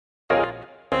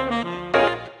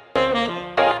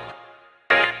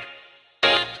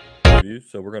preview.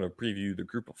 So we're going to preview the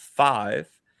group of 5.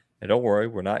 And don't worry,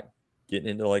 we're not getting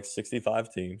into like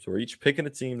 65 teams. We're each picking a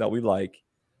team that we like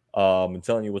and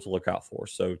telling you what to look out for.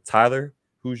 So, Tyler,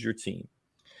 who's your team?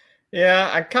 Yeah,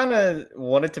 I kind of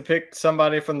wanted to pick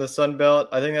somebody from the Sun Belt.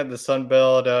 I think that the Sun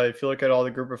Belt, if you look at all the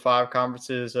Group of 5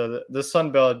 conferences, the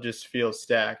Sun Belt just feels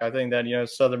stacked. I think that,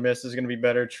 Southern Miss is going to be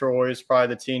better. Troy is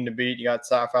probably the team to beat. You got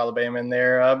South Alabama in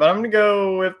there. But I'm going to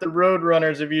go with the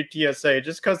Roadrunners of UTSA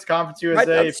just because Conference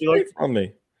USA,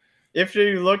 if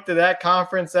you looked at that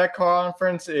conference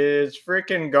is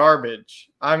freaking garbage.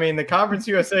 I mean, the Conference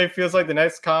USA feels like the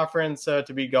next conference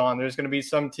to be gone. There's going to be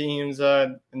some teams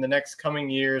in the next coming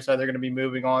years. They're going to be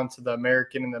moving on to the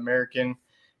American, and the American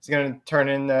is going to turn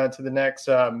into the next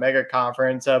mega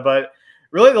conference. But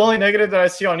really, the only negative that I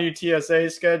see on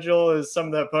UTSA's schedule is some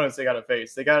of the opponents they got to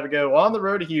face. They got to go on the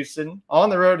road to Houston, on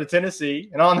the road to Tennessee,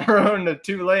 and on the road to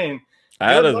Tulane.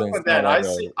 Good luck with that.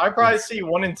 I probably see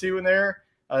 1 and 2 in there.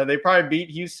 They probably beat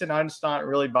Houston. I'm just not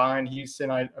really buying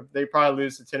Houston. They probably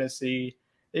lose to Tennessee.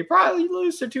 They probably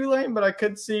lose to Tulane, but I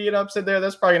could see an upset there.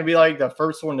 That's probably going to be like the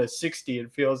first one to 60,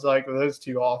 it feels like, with those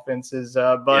two offenses.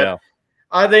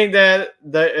 I think that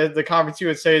the Conference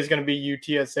USA is going to be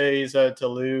UTSA's to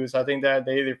lose. I think that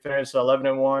they either finish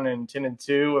 11-1 and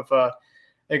 10-2 with an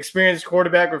experienced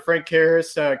quarterback with Frank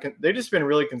Harris. They've just been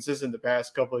really consistent the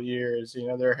past couple of years.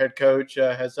 Their head coach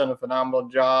has done a phenomenal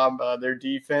job. Their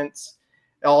defense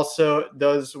also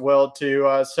does well too.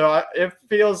 It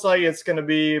feels like it's going to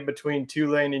be between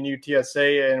Tulane and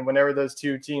UTSA, and whenever those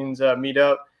two teams meet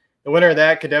up, the winner of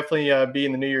that could definitely be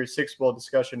in the New Year's Six Bowl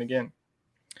discussion again.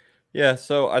 Yeah,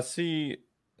 so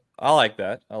I like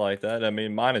that. I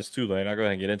mean, mine is Tulane. I'll go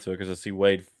ahead and get into it because I see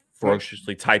Wade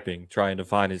ferociously typing, trying to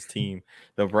find his team.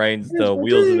 The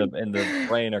wheels in the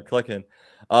brain are clicking.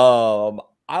 I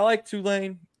like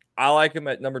Tulane. I like him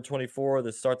at number 24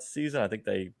 to start the season. I think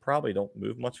they probably don't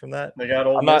move much from that. They got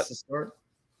Ole Miss to start.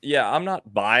 Yeah, I'm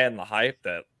not buying the hype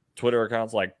that Twitter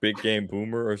accounts like Big Game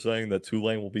Boomer are saying that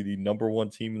Tulane will be the number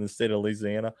 1 team in the state of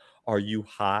Louisiana. Are you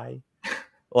high?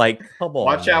 Like, come on.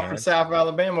 Watch out for South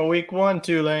Alabama week 1,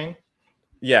 Tulane.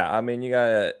 Yeah, I mean,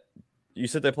 you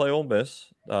said they play Ole Miss.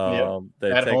 They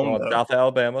take on South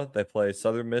Alabama. They play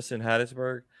Southern Miss in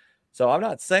Hattiesburg. So I'm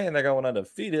not saying they're going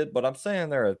undefeated, but I'm saying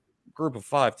they're a group of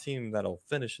 5 team that'll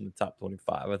finish in the top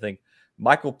 25. I think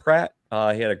Michael Pratt, he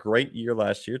had a great year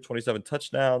last year, 27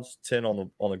 touchdowns, 10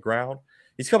 on the ground.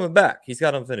 He's coming back. He's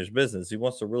got unfinished business. He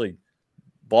wants to really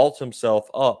vault himself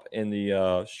up in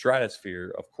the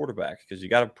stratosphere of quarterbacks because you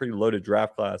got a pretty loaded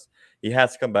draft class. He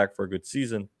has to come back for a good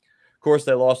season. Of course,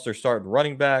 they lost their starting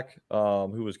running back,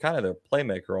 who was kind of their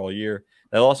playmaker all year.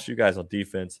 They lost a few guys on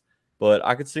defense. But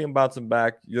I could see him bouncing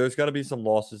back. There's going to be some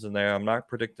losses in there. I'm not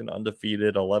predicting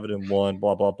undefeated, 11-1,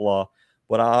 blah, blah, blah.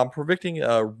 But I'm predicting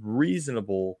a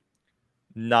reasonable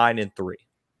 9-3.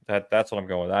 That's what I'm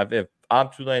going with. If I'm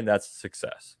Tulane, that's a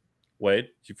success. Wade,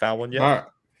 you found one yet?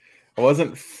 I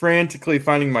wasn't frantically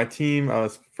finding my team. I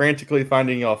was frantically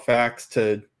finding y'all facts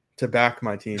to back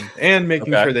my team and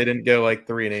making sure they didn't go like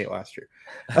 3-8 last year.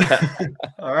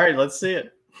 All right, let's see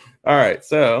it. All right,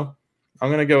 so I'm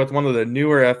going to go with one of the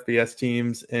newer FBS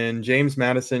teams in James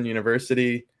Madison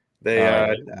University. They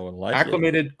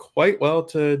acclimated quite well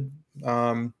to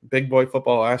big boy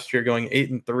football last year, going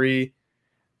 8-3.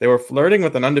 They were flirting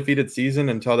with an undefeated season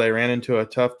until they ran into a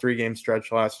tough 3-game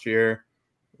stretch last year,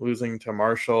 losing to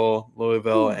Marshall,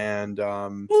 Louisville, and I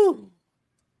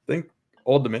think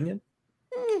Old Dominion.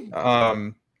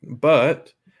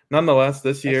 But nonetheless,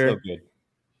 this year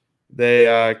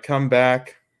they come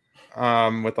back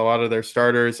with a lot of their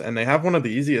starters, and they have one of the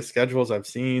easiest schedules I've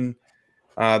seen.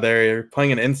 They're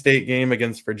playing an in-state game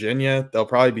against Virginia. They'll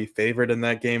probably be favored in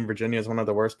that game. Virginia is one of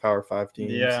the worst Power 5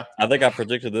 teams. Yeah, I think I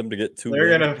predicted them to get 2.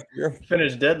 They're going to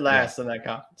finish dead last in that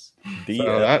conference.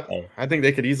 I think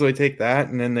they could easily take that,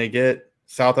 and then they get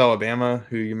South Alabama,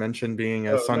 who you mentioned being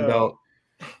a Sun Belt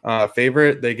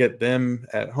favorite. They get them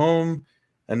at home,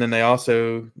 and then they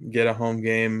also get a home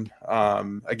game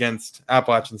against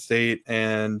Appalachian State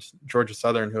and Georgia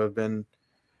Southern, who have been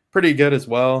pretty good as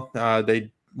well.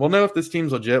 We'll know if this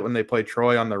team's legit when they play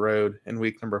Troy on the road in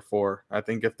week number 4. I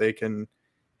think if they can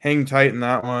hang tight in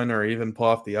that one or even pull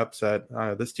off the upset,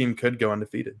 this team could go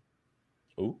undefeated.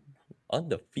 Ooh,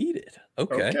 undefeated.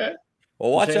 Okay.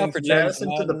 Well, watch out for James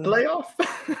Madison to the playoff.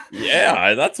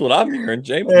 Yeah, that's what I'm hearing.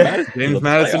 James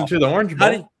Madison to the Orange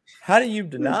Bowl. How do you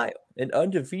deny an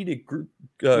undefeated group?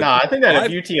 I think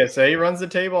that if UTSA runs the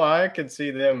table, I could see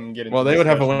them getting. Well, they would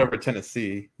have a win over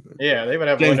Tennessee. Yeah, they would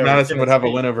have. James Madison would have a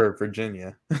win over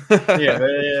Virginia.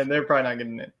 Yeah, they're probably not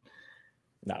getting it.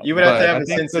 No, you would have to have a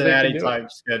Cincinnati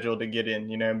type schedule to get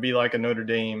in, and be like a Notre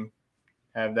Dame.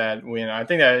 have that win. I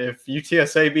think that if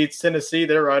UTSA beats Tennessee,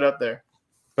 they're right up there.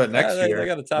 But next year,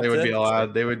 they would be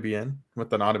allowed. They would be in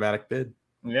with an automatic bid.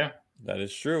 Yeah, that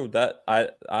is true. That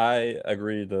I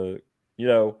agree.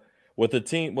 With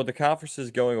the conferences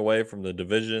going away from the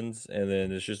divisions, and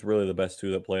then it's just really the best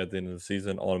two that play at the end of the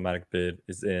season. Automatic bid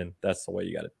is in. That's the way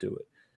you got to do it.